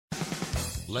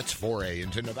Let's foray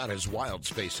into Nevada's wild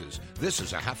spaces. This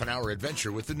is a half-an-hour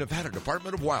adventure with the Nevada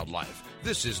Department of Wildlife.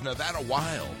 This is Nevada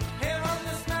Wild. Here on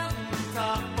this mountain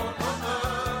top,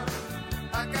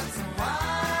 I got some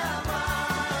wild,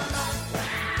 wild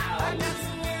life. I got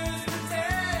some news to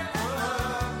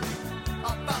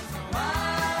tell about some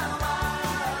wild,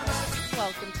 wild life.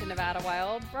 Welcome to Nevada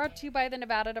Wild, brought to you by the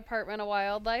Nevada Department of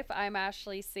Wildlife. I'm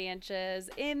Ashley Sanchez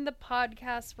in the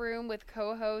podcast room with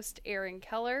co-host Aaron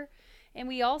Keller. And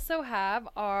we also have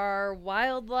our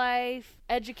wildlife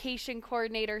education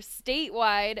coordinator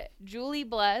statewide, Julie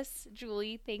Bless.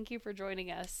 Julie, thank you for joining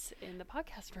us in the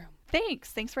podcast room.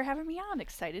 Thanks for having me on.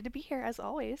 Excited to be here as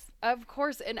always. Of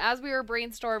course. And as we were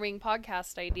brainstorming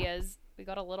podcast ideas, we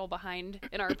got a little behind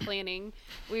in our planning.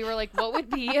 We were like, what would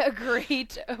be a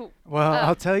great... Well,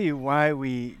 I'll tell you why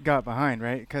we got behind,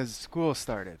 right? Because school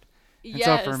started. And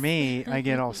yes. so for me, I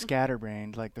get all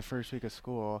scatterbrained like the first week of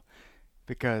school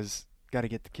because got to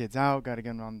get the kids out, got to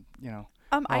get them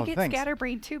on, I get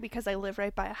scatterbrained too because I live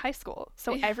right by a high school.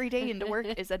 So every day into work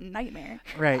is a nightmare.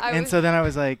 Right. And so then I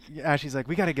was like, Ashley's like,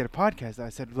 we got to get a podcast. I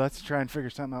said, let's try and figure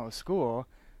something out with school.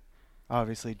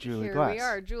 Obviously, Julie Here Bless. we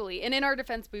are, Julie. And in our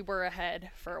defense, we were ahead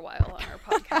for a while on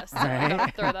our podcast. So Right. I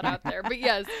gotta throw that out there. But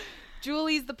yes,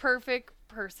 Julie's the perfect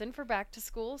person for back to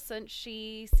school since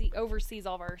she oversees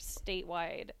all of our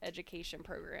statewide education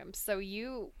programs. So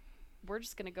we're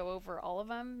just going to go over all of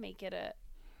them, make it a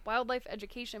wildlife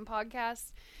education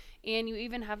podcast, and you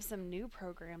even have some new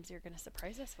programs you're going to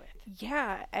surprise us with.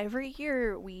 Yeah, every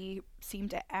year we seem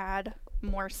to add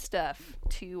more stuff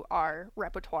to our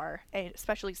repertoire, and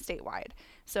especially statewide.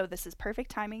 So this is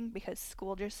perfect timing because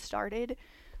school just started.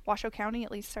 Washoe County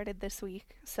at least started this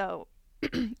week. So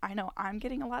I know I'm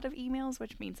getting a lot of emails,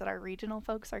 which means that our regional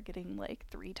folks are getting like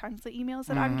 3 times the emails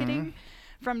that I'm getting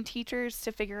from teachers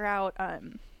to figure out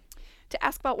to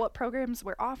ask about what programs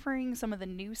we're offering, some of the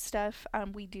new stuff.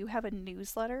 We do have a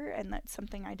newsletter, and that's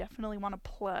something I definitely want to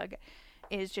plug,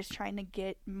 is just trying to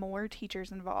get more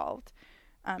teachers involved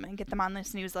and get them on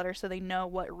this newsletter so they know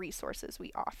what resources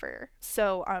we offer.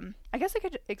 So I guess I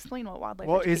could explain what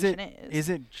wildlife education is. Is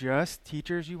it just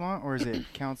teachers you want, or is it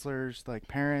counselors, like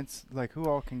parents? Like, who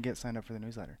all can get signed up for the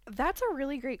newsletter? That's a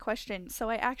really great question. So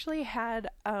I actually had,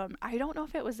 I don't know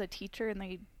if it was a teacher and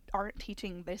they aren't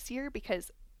teaching this year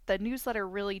because the newsletter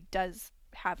really does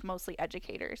have mostly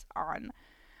educators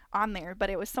on there, but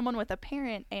it was someone with a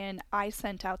parent, and I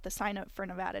sent out the sign up for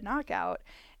Nevada Knockout,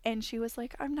 and she was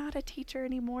like, I'm not a teacher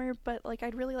anymore, but like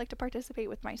I'd really like to participate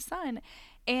with my son.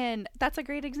 And that's a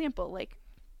great example. Like,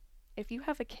 if you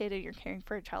have a kid and you're caring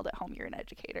for a child at home, you're an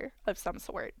educator of some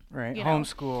sort. Right. You know?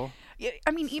 Homeschool. Yeah,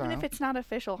 I mean, even if style. it's not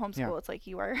official homeschool, Yeah. it's like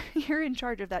you're in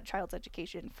charge of that child's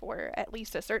education for at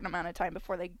least a certain amount of time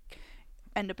before they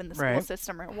end up in the school Right.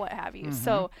 system or what have you.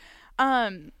 So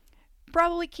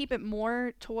probably keep it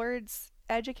more towards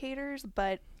educators,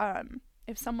 but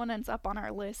if someone ends up on our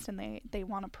list and they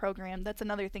want a program, that's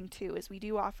another thing too, is we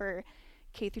do offer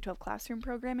K through 12 classroom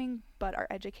programming, but our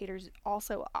educators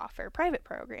also offer private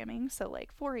programming, so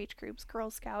like 4-H groups,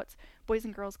 Girl Scouts, Boys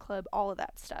and Girls Club, all of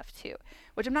that stuff too,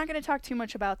 which I'm not going to talk too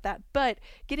much about that, but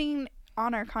getting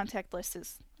on our contact list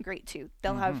is great too.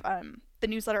 They'll have the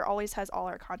newsletter always has all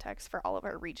our contacts for all of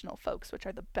our regional folks, which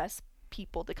are the best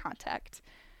people to contact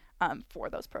for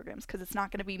those programs, because it's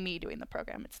not going to be me doing the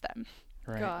program, it's them.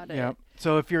 Right. Got it. Yep.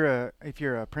 So if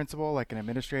you're a principal, like an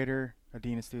administrator, a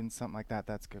dean of students, something like that,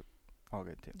 that's good. All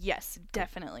good too. Yes,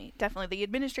 definitely. The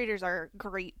administrators are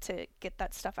great to get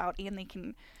that stuff out, and they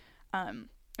can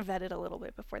vet it a little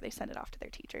bit before they send it off to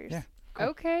their teachers. Yeah. Cool.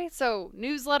 Okay, so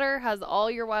newsletter has all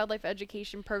your wildlife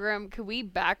education program. Could we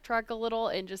backtrack a little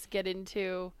and just get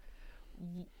into,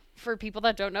 for people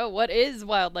that don't know, what is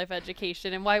wildlife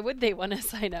education and why would they want to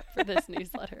sign up for this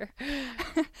newsletter?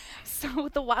 So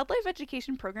the wildlife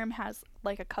education program has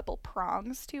like a couple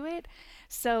prongs to it.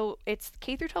 So it's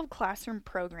K through 12 classroom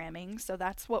programming. So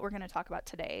that's what we're going to talk about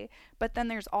today. But then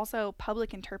there's also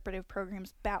public interpretive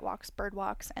programs, bat walks, bird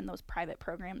walks, and those private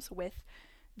programs with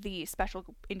the special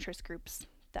interest groups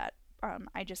that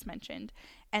I just mentioned,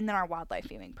 and then our wildlife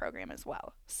viewing program as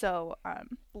well. So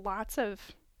lots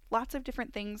of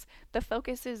different things. The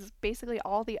focus is basically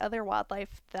all the other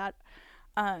wildlife that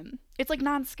it's like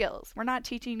non-skills. We're not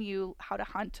teaching you how to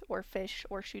hunt or fish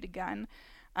or shoot a gun,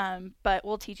 but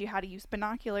we'll teach you how to use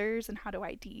binoculars and how to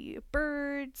ID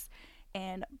birds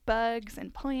and bugs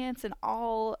and plants and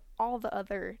all the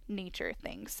other nature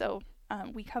things. So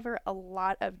we cover a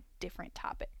lot of different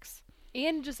topics.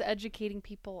 And just educating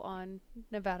people on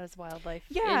Nevada's wildlife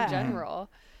Yeah. in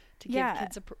general. to give Yeah.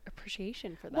 kids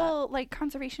appreciation for that. Well, like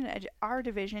our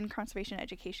division, conservation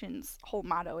education's whole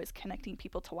motto is connecting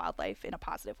people to wildlife in a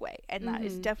positive way. And that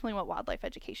is definitely what wildlife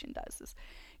education does, is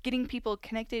getting people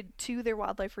connected to their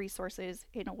wildlife resources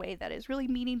in a way that is really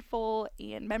meaningful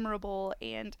and memorable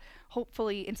and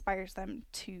hopefully inspires them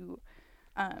to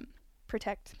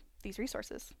protect these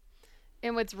resources.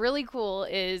 And what's really cool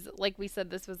is, like we said,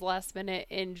 this was last minute,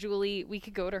 and Julie, we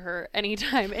could go to her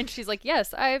anytime, and she's like,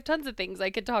 yes, I have tons of things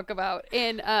I could talk about.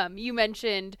 And you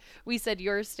mentioned, we said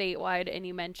you're statewide, and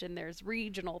you mentioned there's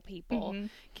regional people.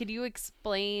 Could you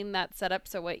explain that setup,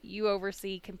 so what you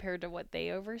oversee compared to what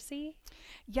they oversee?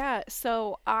 Yeah,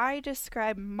 so I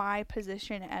describe my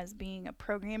position as being a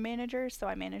program manager. So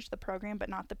I manage the program, but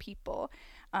not the people.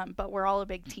 But we're all a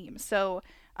big team. So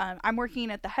I'm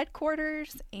working at the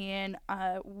headquarters, and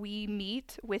we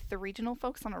meet with the regional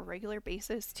folks on a regular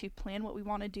basis to plan what we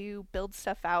want to do, build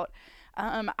stuff out.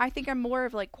 I think I'm more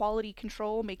of like quality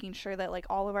control, making sure that like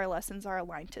all of our lessons are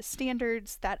aligned to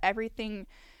standards, that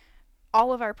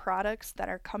all of our products that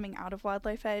are coming out of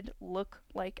wildlife ed look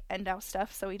like NDOW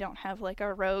stuff, so we don't have like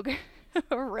a rogue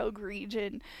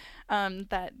region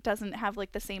that doesn't have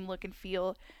like the same look and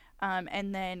feel.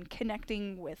 And then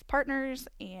connecting with partners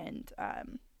and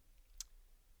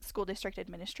school district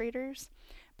administrators.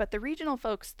 But the regional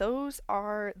folks, those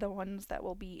are the ones that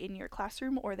will be in your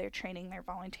classroom, or they're training their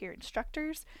volunteer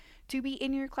instructors to be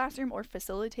in your classroom or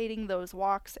facilitating those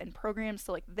walks and programs.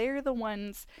 So like they're the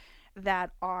ones that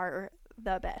are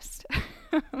the best.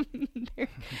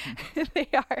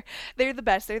 They're the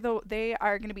best. They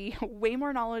are going to be way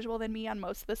more knowledgeable than me on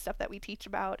most of the stuff that we teach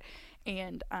about,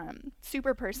 and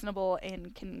super personable,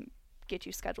 and can get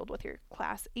you scheduled with your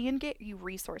class and get you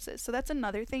resources. So that's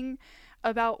another thing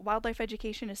about wildlife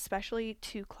education, especially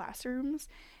to classrooms,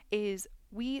 is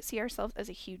we see ourselves as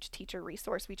a huge teacher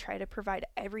resource. We try to provide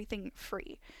everything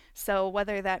free. So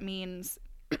whether that means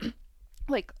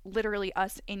like literally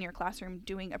us in your classroom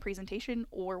doing a presentation,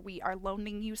 or we are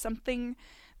loaning you something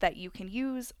that you can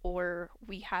use, or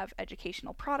we have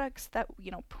educational products that,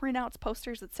 printouts,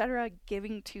 posters, etc.,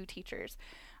 giving to teachers.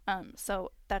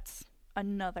 So that's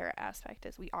another aspect,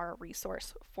 is we are a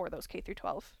resource for those K through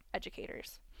 12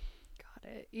 educators.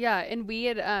 Got it. Yeah, and we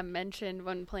had mentioned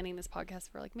when planning this podcast,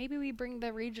 we're like, maybe we bring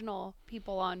the regional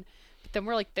people on, but then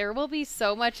we're like, there will be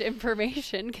so much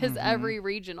information, because every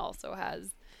region also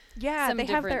has some they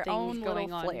have different their own things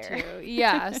going little on flair. too.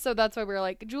 Yeah, so that's why we were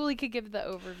like, Julie could give the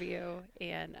overview,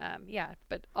 and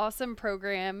but awesome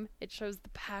program. It shows the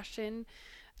passion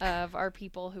of our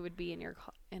people who would be in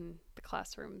in the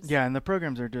classrooms. Yeah, and the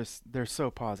programs are they're so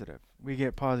positive. We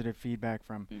get positive feedback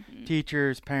from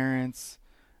teachers, parents,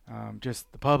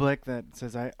 just the public that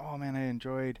says, I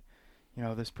enjoyed,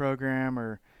 this program,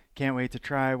 or can't wait to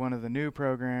try one of the new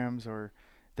programs, or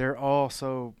they're all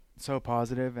so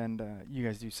positive, and you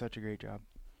guys do such a great job.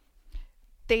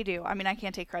 They do. I mean, I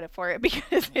can't take credit for it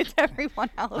because it's everyone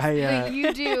else. But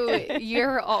you do.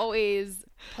 You're always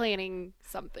planning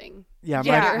something. Yeah,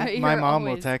 my mom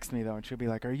will text me though, and she'll be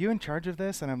like, "Are you in charge of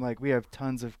this?" And I'm like, "We have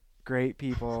tons of great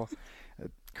people,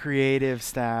 creative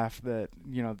staff that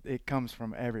it comes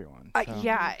from everyone." So.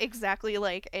 Yeah, exactly.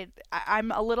 Like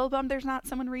I'm a little bummed there's not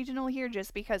someone regional here,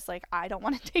 just because like I don't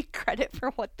want to take credit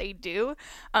for what they do.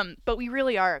 But we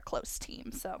really are a close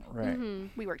team, so right.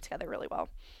 We work together really well.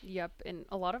 Yep, and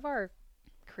a lot of our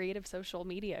creative social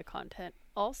media content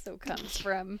also comes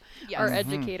from our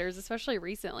educators, especially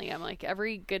recently. I'm like,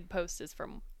 every good post is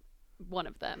from one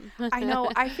of them. I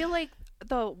know. I feel like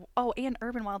and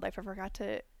urban wildlife. I forgot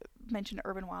to mention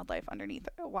urban wildlife underneath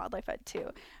wildlife ed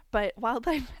too. But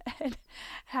wildlife ed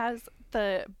has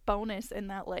the bonus in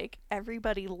that like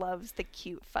everybody loves the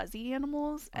cute fuzzy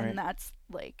animals, and that's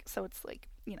like, so it's like,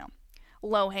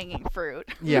 low hanging fruit.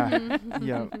 Yeah.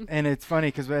 Yeah. And it's funny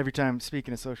because every time,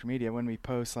 speaking of social media, when we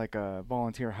post like a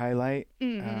volunteer highlight,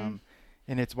 and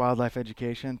it's wildlife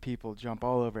education, people jump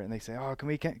all over it and they say, "Oh, can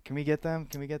we get them?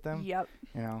 Can we get them?" Yep.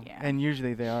 And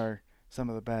usually they are some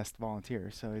of the best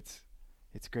volunteers, so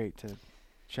it's great to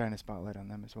shine a spotlight on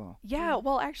them as well. Yeah.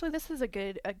 Well, actually, this is a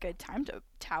good time to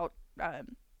tout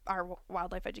our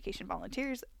wildlife education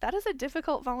volunteers. That is a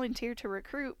difficult volunteer to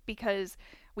recruit because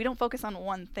we don't focus on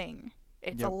one thing.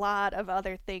 It's a lot of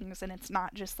other things, and it's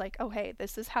not just like, oh, hey,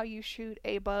 this is how you shoot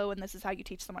a bow and this is how you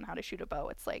teach someone how to shoot a bow.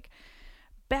 It's like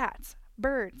bats,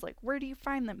 birds, like where do you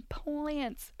find them?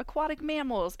 Plants, aquatic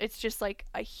mammals. It's just like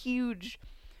a huge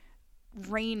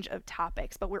range of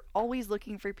topics, but we're always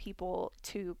looking for people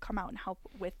to come out and help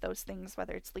with those things,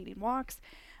 whether it's leading walks.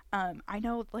 I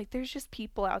know like there's just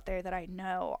people out there that I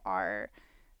know are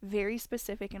very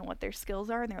specific in what their skills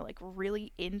are, and they're like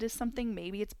really into something.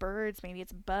 Maybe it's birds, maybe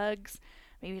it's bugs,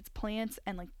 maybe it's plants,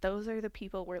 and like those are the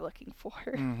people we're looking for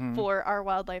Mhm. for our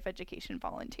wildlife education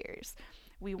volunteers.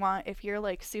 We want, if you're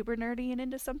like super nerdy and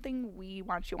into something, we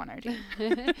want you on our team.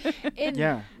 And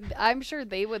Yeah. I'm sure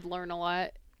they would learn a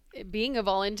lot being a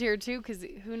volunteer too, because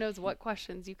who knows what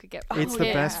questions you could get from It's the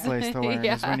kids. best place to learn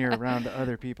is when Yeah. you're around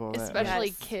other people. That, Especially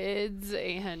Yes. kids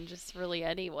and just really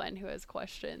anyone who has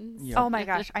questions. Yeah. Oh my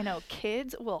gosh, I know.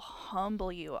 Kids will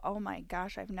humble you. Oh my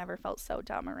gosh, I've never felt so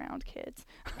dumb around kids.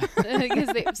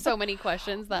 Because they have so many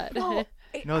questions that Well,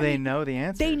 no, they know the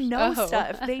answers. They know Oh.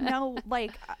 stuff. They know,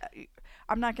 like,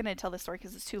 I'm not going to tell the story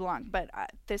because it's too long, but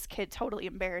this kid totally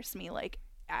embarrassed me, like,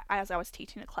 as I was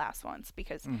teaching a class once,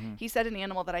 because Mhm. he said an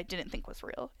animal that I didn't think was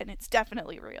real, and it's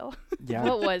definitely real. Yeah.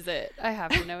 what was it? I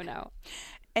have to know now.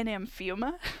 An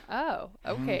amphibia. Oh,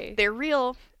 okay. They're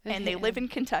real, and they live in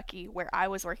Kentucky, where I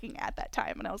was working at that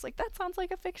time. And I was like, that sounds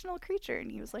like a fictional creature. And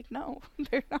he was like, no,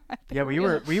 they're not. Yeah, They're we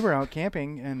real." were out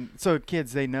camping, and so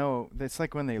kids, they know. It's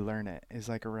like when they learn it is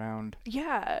like around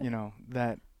Yeah.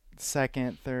 that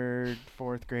second, third,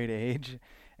 fourth grade age.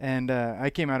 And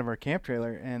I came out of our camp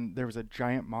trailer, and there was a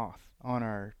giant moth on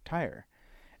our tire,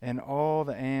 and all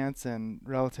the aunts and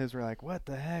relatives were like, "What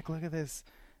the heck? Look at this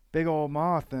big old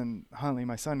moth!" And Huntley,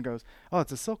 my son, goes, "Oh,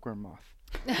 it's a silkworm moth."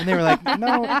 And they were like,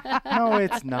 no,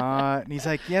 it's not. And he's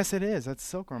like, "Yes, it is. That's a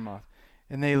silkworm moth."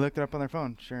 And they looked it up on their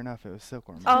phone. Sure enough, it was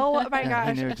silkworm moth. Oh my And gosh.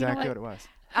 he knew You know exactly what? what it was.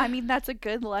 I mean, that's a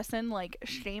good lesson. Like,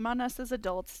 shame on us as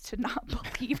adults to not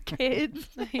believe kids.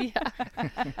 Yeah.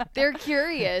 They're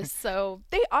curious, so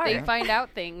They are. they find out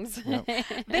things. Yep.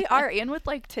 They are. And with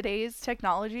like today's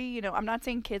technology, I'm not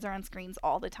saying kids are on screens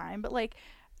all the time, but like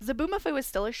Zaboomafoo is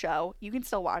still a show. You can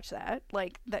still watch that.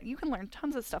 Like that, you can learn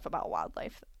tons of stuff about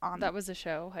wildlife on That was a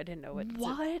show. I didn't know what.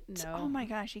 What? No. Oh my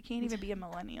gosh, you can't even be a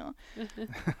millennial. This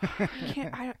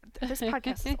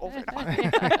podcast is over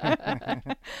now.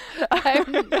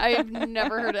 I've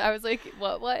never heard it. I was like,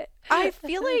 what? I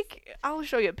feel like I'll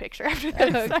show you a picture after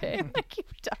this. Okay. Like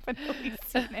you've definitely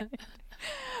seen it.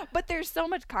 But there's so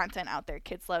much content out there.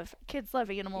 Kids love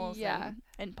animals Yeah.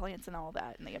 and plants and all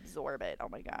that, and they absorb it. Oh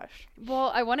my gosh.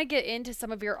 Well, I want to get into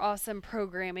some of your awesome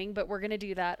programming, but we're going to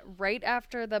do that right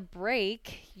after the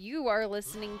break. You are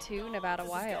listening to Nevada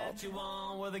Wild. You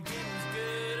on, well, the getting's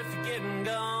good if you're getting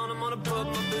gone. I'm gonna put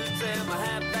my boots and my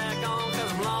hat back on,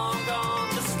 cause I'm long gone,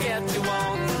 just to get you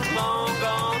on. Long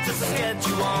gone, just to get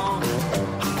you on.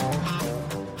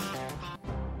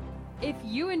 If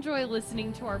you enjoy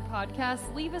listening to our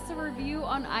podcast, leave us a review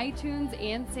on iTunes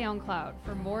and SoundCloud.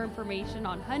 For more information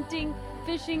on hunting,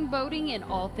 fishing, boating, and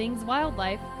all things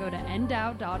wildlife, go to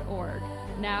endow.org.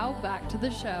 Now, back to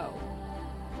the show.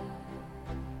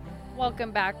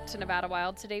 Welcome back to Nevada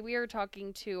Wild. Today we are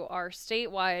talking to our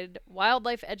statewide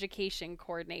wildlife education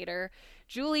coordinator,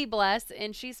 Julie Bless,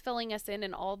 and she's filling us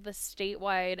in all the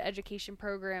statewide education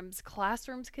programs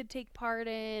classrooms could take part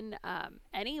in,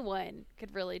 anyone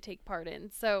could really take part in.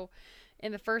 So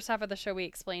in the first half of the show, we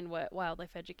explained what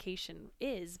wildlife education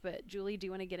is, but Julie, do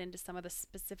you want to get into some of the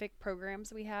specific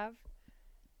programs we have?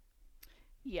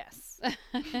 Yes.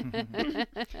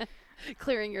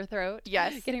 Clearing your throat.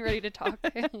 Yes. Getting ready to talk.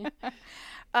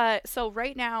 So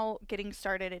right now, getting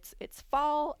started, it's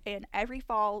fall, and every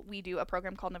fall we do a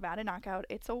program called Nevada Knockout.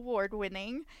 It's award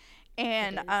winning,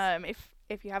 and It is.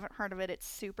 if you haven't heard of it, it's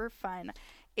super fun.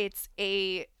 It's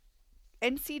a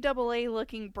NCAA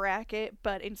looking bracket,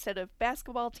 but instead of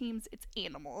basketball teams, it's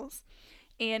animals.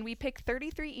 And we pick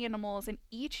 33 animals in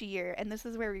each year, and this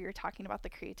is where we were talking about the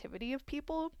creativity of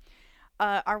people.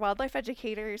 Our wildlife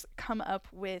educators come up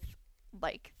with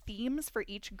like themes for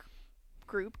each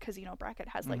group, because bracket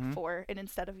has like Mhm. 4, and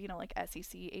instead of like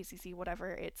SEC, ACC,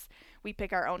 whatever, we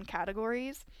pick our own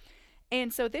categories.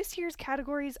 And so this year's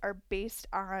categories are based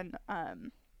on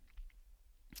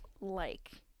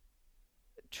like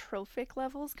trophic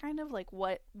levels, kind of like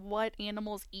what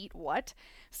animals eat what.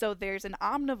 So there's an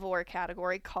omnivore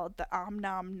category called the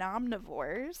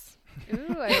omnomnomnivores.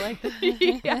 Ooh, I like that.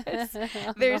 Yes.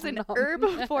 There's an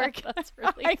herbivore. That's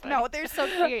really I funny. know, they're so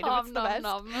creative. It's the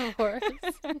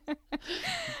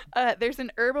best. There's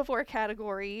an herbivore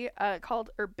category called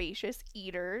herbaceous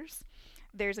eaters.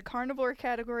 There's a carnivore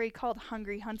category called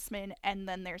hungry huntsmen, and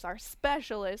then there's our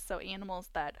specialists, so animals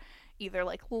that either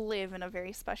like live in a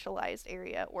very specialized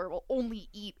area or will only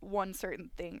eat one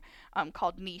certain thing,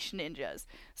 called niche ninjas.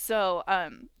 So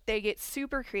they get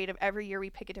super creative. Every year we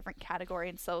pick a different category,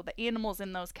 and so the animals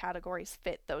in those categories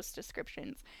fit those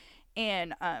descriptions.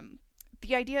 And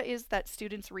the idea is that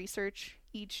students research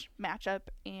each matchup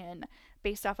and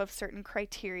based off of certain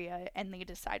criteria, and they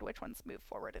decide which ones move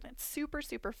forward. And it's super,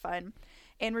 super fun.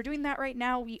 And we're doing that right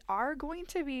now. We are going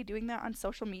to be doing that on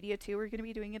social media too. We're going to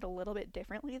be doing it a little bit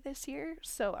differently this year.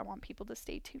 So I want people to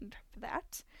stay tuned for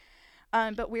that.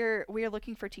 But we're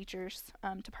looking for teachers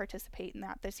to participate in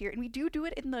that this year. And we do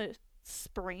it in the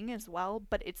spring as well,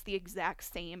 but it's the exact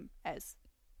same as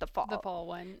the fall. The fall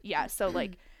one. Yeah, so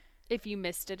like if you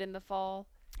missed it in the fall.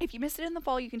 If you missed it in the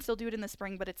fall, you can still do it in the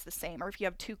spring, but it's the same. Or if you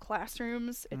have 2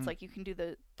 classrooms, it's like you can do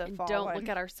the And fall don't one. look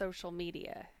at our social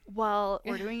media. Well,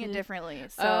 we're doing it differently,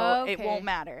 so Oh, it okay. won't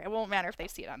matter. It won't matter if they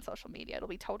see it on social media. It'll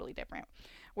be totally different.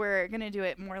 We're going to do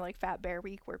it more like Fat Bear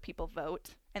Week, where people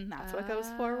vote, and that's what goes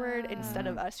forward, instead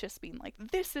of us just being like,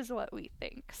 this is what we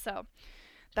think. So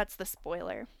that's the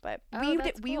spoiler. But Oh,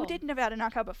 that's we cool. did Nevada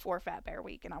Knockout before Fat Bear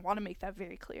Week, and I want to make that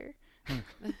very clear.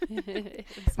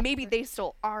 It's Maybe they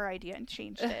stole our idea and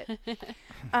changed it.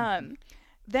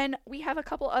 Then we have a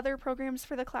couple other programs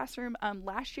for the classroom.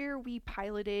 Last year we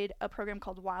piloted a program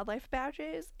called Wildlife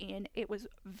Badges, and it was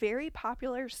very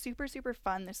popular, super, super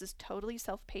fun. This is totally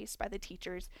self-paced by the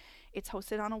teachers. It's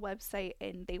hosted on a website,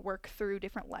 and they work through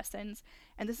different lessons.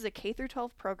 And this is a K through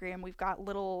 12 program. We've got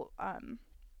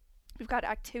we've got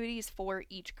activities for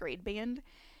each grade band,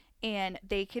 and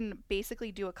they can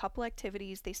basically do a couple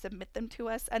activities. They submit them to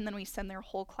us, and then we send their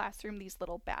whole classroom these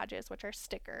little badges, which are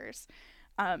stickers,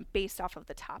 based off of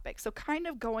the topic. So kind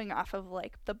of going off of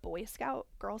like the Boy Scout,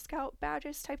 Girl Scout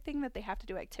badges type thing that they have to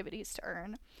do activities to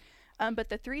earn. But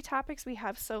the 3 topics we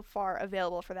have so far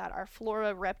available for that are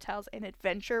flora, reptiles, and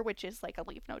adventure, which is like a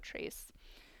leave no trace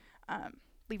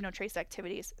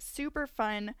activities. Super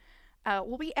fun.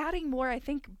 We'll be adding more. I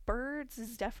think birds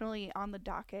is definitely on the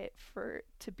docket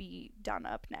to be done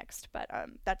up next, but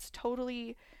that's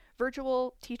totally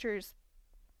virtual. Teachers,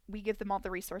 we give them all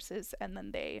the resources, and then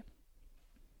they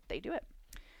do it.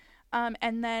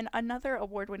 And then another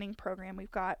award-winning program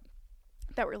we've got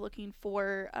that we're looking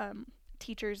for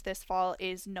teachers this fall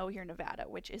is Know Your Nevada,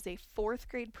 which is a 4th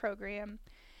grade program,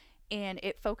 and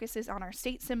it focuses on our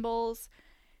state symbols,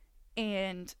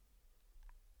 and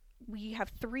we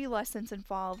have 3 lessons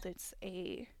involved. It's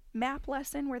a map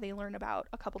lesson where they learn about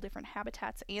a couple different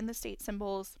habitats and the state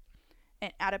symbols,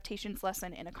 an adaptations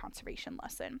lesson, and a conservation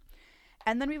lesson.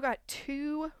 And then we've got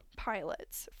 2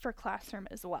 pilots for classroom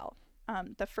as well.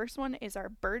 The first one is our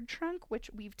bird trunk, which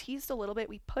we've teased a little bit.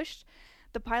 We pushed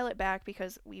the pilot back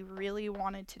because we really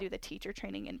wanted to do the teacher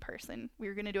training in person. We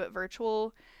were going to do it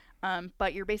virtual,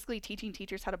 but you're basically teaching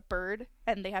teachers how to bird,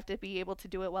 and they have to be able to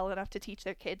do it well enough to teach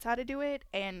their kids how to do it,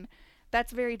 and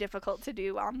that's very difficult to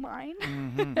do online.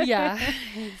 Yeah,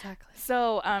 exactly.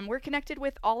 So we're connected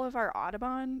with all of our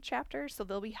Audubon chapters, so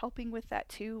they'll be helping with that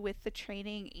too, with the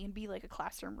training, and be like a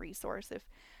classroom resource. If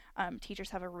teachers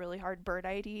have a really hard bird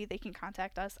ID, they can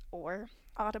contact us or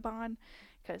Audubon,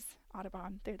 because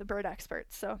Audubon, they're the bird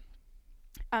experts. So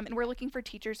and we're looking for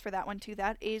teachers for that one too.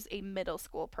 That is a middle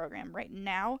school program right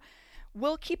now.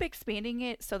 We'll keep expanding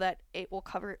it so that it will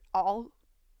cover all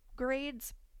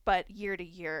grades, but year to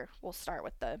year we'll start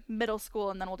with the middle school,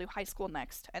 and then we'll do high school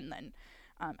next, and then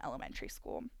elementary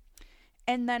school.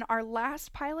 And then our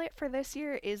last pilot for this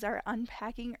year is our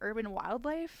Unpacking Urban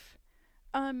Wildlife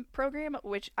program,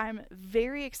 which I'm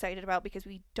very excited about because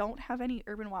we don't have any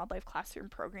urban wildlife classroom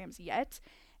programs yet,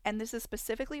 and this is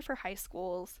specifically for high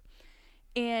schools.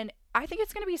 And I think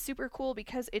it's going to be super cool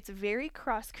because it's very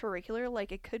cross-curricular.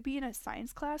 Like, it could be in a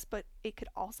science class, but it could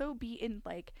also be in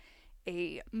like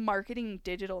a marketing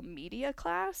digital media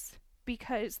class,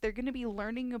 because they're going to be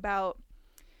learning about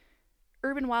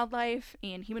urban wildlife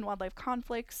and human wildlife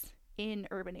conflicts in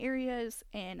urban areas,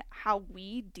 and how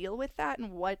we deal with that,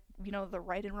 and what, you know, the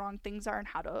right and wrong things are, and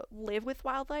how to live with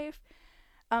wildlife.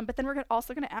 But then we're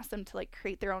also going to ask them to like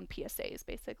create their own PSAs,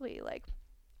 basically. Like,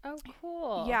 Oh,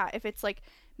 cool. yeah, if it's like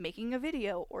making a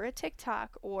video or a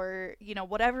TikTok, or, you know,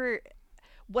 whatever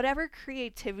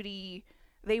creativity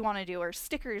they want to do, or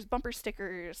stickers, bumper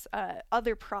stickers,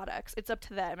 other products, it's up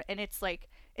to them. And it's like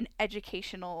an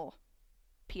educational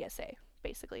PSA,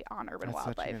 basically, on urban That's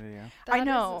wildlife. such a good idea. That I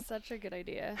know. is such a good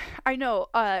idea. I know.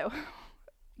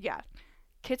 Yeah,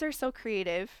 kids are so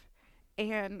creative,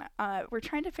 and we're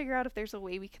trying to figure out if there's a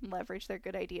way we can leverage their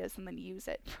good ideas and then use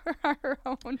it for our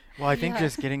own. Well, I think Yeah.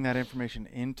 just getting that information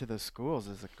into the schools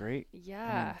is a great.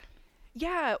 Yeah.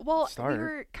 Yeah, well, Start. we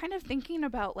were kind of thinking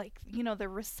about, like, you know, the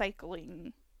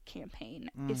recycling campaign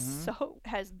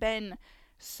has been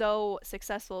so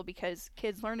successful because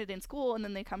kids learn it in school, and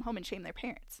then they come home and shame their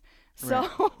parents.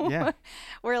 So Yeah.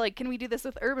 we're like, can we do this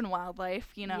with urban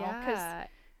wildlife? You know, Yeah.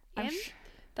 I'm And sh-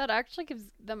 that actually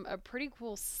gives them a pretty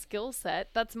cool skill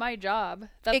set. That's my job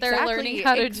that they're Exactly, learning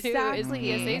how to do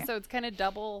exactly. is PSA. So it's kind of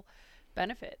double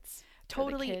benefits. for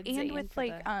the Totally. kids And with for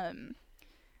like the-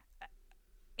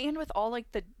 and with all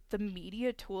like the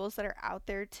media tools that are out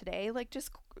there today, like just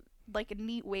like a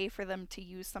neat way for them to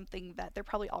use something that they're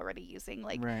probably already using,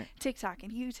 like Right. TikTok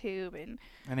and YouTube and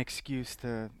An excuse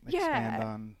to Yeah. expand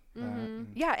on that. Mhm.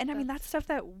 and- yeah, and I mean that's stuff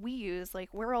that we use.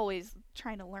 Like we're always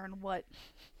trying to learn what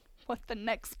the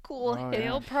next cool Oh, hit. yeah.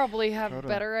 They'll probably have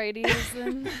Totally. better ideas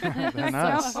than, Than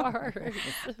us. ours.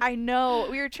 I know.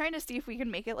 We were trying to see if we can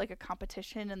make it like a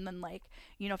competition, and then like,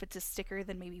 you know, if it's a sticker,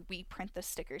 then maybe we print the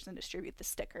stickers and distribute the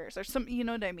stickers or some, you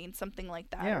know what I mean, something like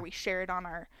that, Yeah. or we share it on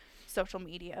our social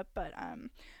media. But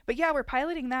yeah, we're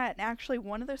piloting that, and actually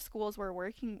one of the schools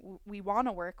we want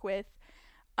to work with,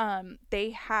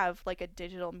 they have like a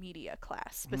digital media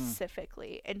class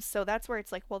specifically, and so that's where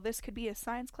it's like, well, this could be a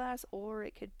science class or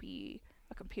it could be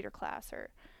a computer class or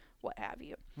what have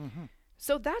you. Mhm.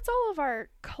 So that's all of our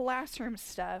classroom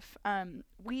stuff.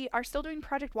 We are still doing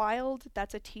Project Wild.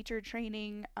 That's a teacher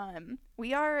training.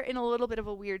 We are in a little bit of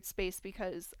a weird space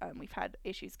because we've had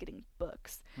issues getting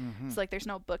books. Mhm. So like there's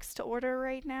no books to order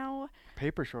right now.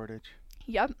 Paper shortage.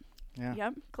 Yep. Yeah.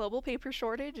 Yep. Global paper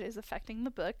shortage is affecting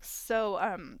the books. So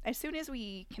as soon as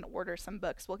we can order some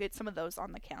books, we'll get some of those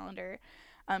on the calendar.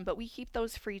 But we keep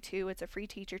those free too. It's a free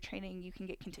teacher training. You can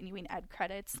get continuing ed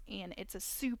credits, and it's a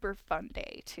super fun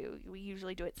day too. We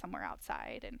usually do it somewhere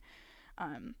outside.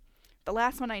 And the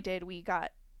last one I did, we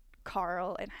got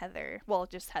Carl and Heather, well,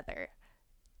 just Heather,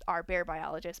 our bear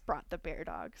biologist, brought the bear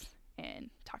dogs and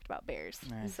talked about bears.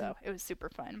 Nice. So it was super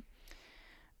fun.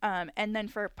 And then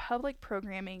for public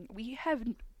programming,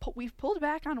 we've pulled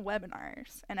back on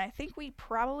webinars, and I think we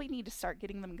probably need to start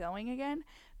getting them going again.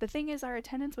 The thing is, our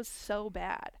attendance was so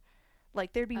bad.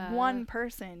 Like there'd be one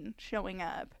person showing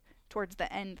up towards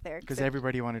the end there Because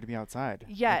everybody wanted to be outside.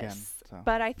 yes, Again, so.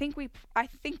 but I think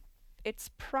it's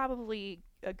probably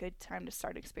a good time to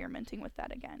start experimenting with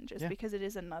that again, just Yeah. because it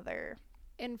is another.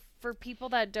 And for people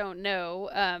that don't know,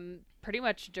 pretty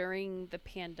much during the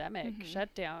pandemic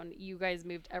shutdown, you guys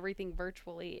moved everything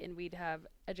virtually, and we'd have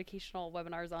educational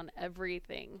webinars on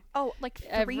everything. Oh, like 3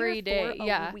 Every or 4 day, a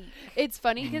yeah. week. It's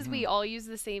funny because we all use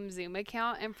the same Zoom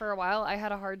account, and for a while I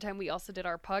had a hard time. We also did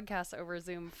our podcast over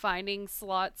Zoom, finding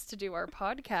slots to do our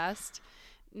podcast.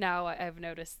 Now I've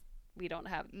noticed we don't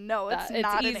have No, it's that.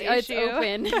 not It's an easy. It's issue.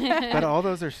 open. But all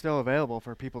those are still available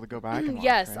for people to go back and watch,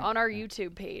 Yes, right? on our Yeah.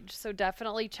 YouTube page. So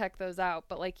definitely check those out.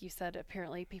 But like you said,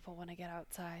 apparently people want to get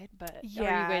outside. But are you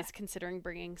Yeah. guys considering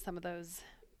bringing some of those?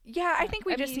 Yeah, I think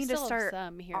we I mean, just you need to still have start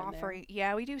some here and there. offering.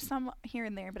 Yeah, we do some here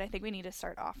and there, but I think we need to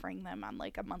start offering them on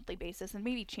like a monthly basis and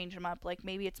maybe change them up. Like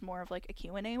maybe it's more of like a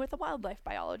Q&A with a wildlife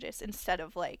biologist instead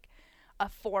of like a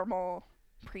formal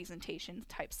presentation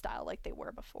type style like they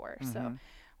were before. So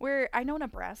I know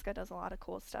Nebraska does a lot of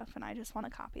cool stuff, and I just want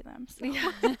to copy them. So.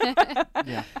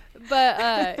 Yeah.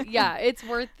 But yeah, it's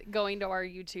worth going to our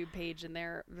YouTube page, and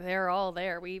they're all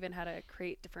there. We even had to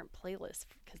create different playlists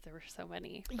because there were so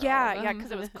many. for all Yeah, of yeah, them.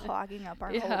 because it was clogging up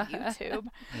our Yeah. whole YouTube.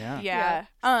 Yeah. Yeah.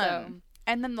 so-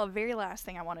 And then the very last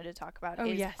thing I wanted to talk about Oh,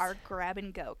 is yes. our grab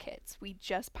and go kits. We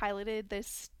just piloted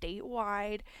this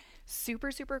statewide,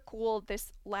 super, super cool.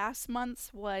 This last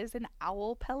month's was an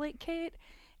owl pellet kit,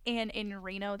 and in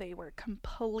Reno they were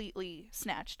completely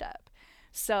snatched up.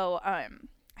 So I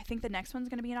think the next one's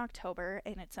going to be in October,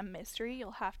 and it's a mystery.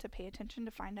 You'll have to pay attention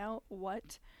to find out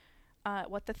what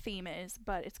the theme is,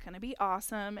 but it's going to be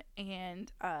awesome,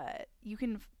 and you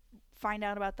can find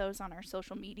out about those on our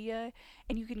social media,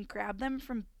 and you can grab them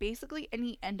from basically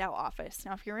any NDOW office.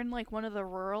 Now, if you're in like one of the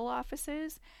rural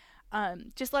offices,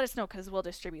 just let us know because we'll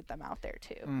distribute them out there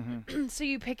too. Mm-hmm. So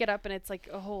you pick it up, and it's like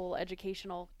a whole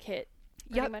educational kit.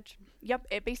 Pretty Yep. much. Yep,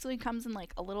 it basically comes in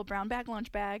like a little brown bag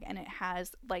lunch bag, and it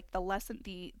has like the lesson,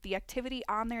 the activity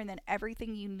on there, and then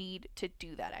everything you need to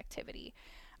do that activity.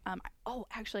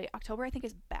 Actually, October I think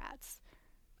is bats.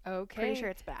 Okay. Pretty sure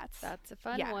it's bats. That's a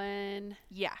fun Yeah. one.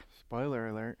 Yeah. Spoiler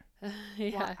alert.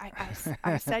 Yeah. Well,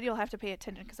 I said you'll have to pay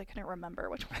attention because I couldn't remember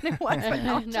which one it was, but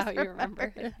now, Now you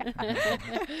remember.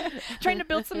 Trying to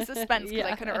build some suspense because I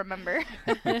Yeah. couldn't remember.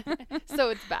 So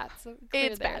it's bats. So It's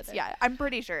clear bats, there. yeah. I'm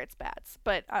pretty sure it's bats,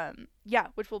 but yeah,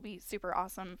 which will be super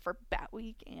awesome for Bat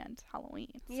Week and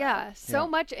Halloween. So. Yeah, so Yeah.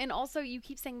 much. And also, you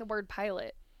keep saying the word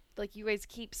pilot. Like, you guys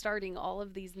keep starting all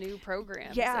of these new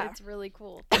programs. Yeah. It's really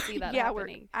cool to see that yeah,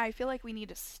 happening. I feel like we need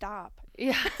to stop.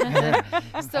 Yeah.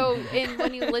 So,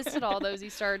 when you listed all those, you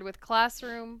started with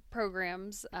classroom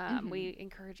programs. We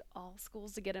encourage all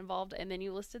schools to get involved, and then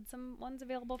you listed some ones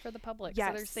available for the public. So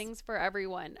there's Yes. things for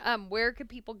everyone. Where could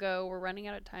people go? We're running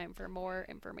out of time for more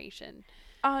information.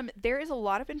 There is a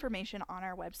lot of information on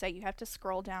our website. You have to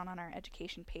scroll down on our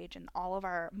education page, and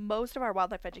most of our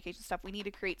wildlife education stuff, we need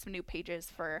to create some new pages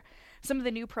for some of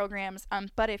the new programs.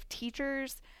 But if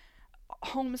teachers,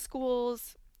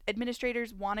 homeschools,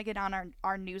 administrators want to get on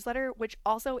our newsletter, which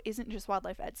also isn't just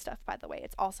wildlife ed stuff, by the way.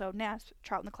 It's also NASP,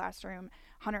 Trout in the Classroom,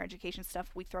 hunter education stuff.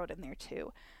 We throw it in there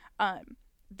too.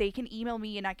 They can email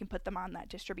me and I can put them on that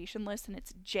distribution list, and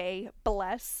it's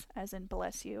jbless, as in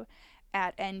bless you,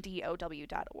 at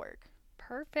ndow.org.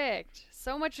 Perfect.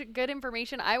 So much good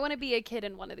information. I want to be a kid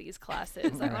in one of these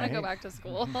classes. I want to go back to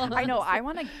school. I know. I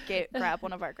want to grab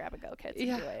one of our grab-and-go kits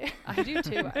and do it. I do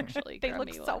too, actually. They Grab look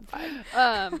me so one.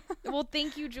 fun. Well,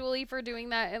 thank you, Julie, for doing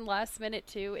that in last minute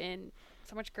too, and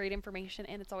so much great information,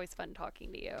 and it's always fun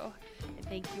talking to you. And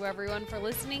thank you, everyone, for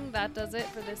listening. That does it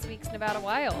for this week's Nevada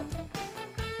Wild.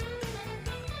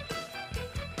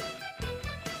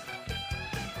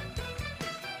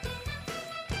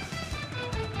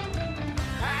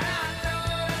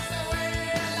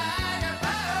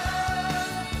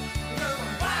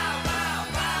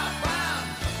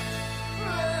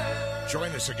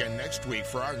 Join us again next week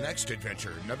for our next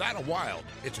adventure, Nevada Wild.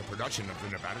 It's a production of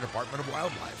the Nevada Department of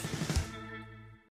Wildlife.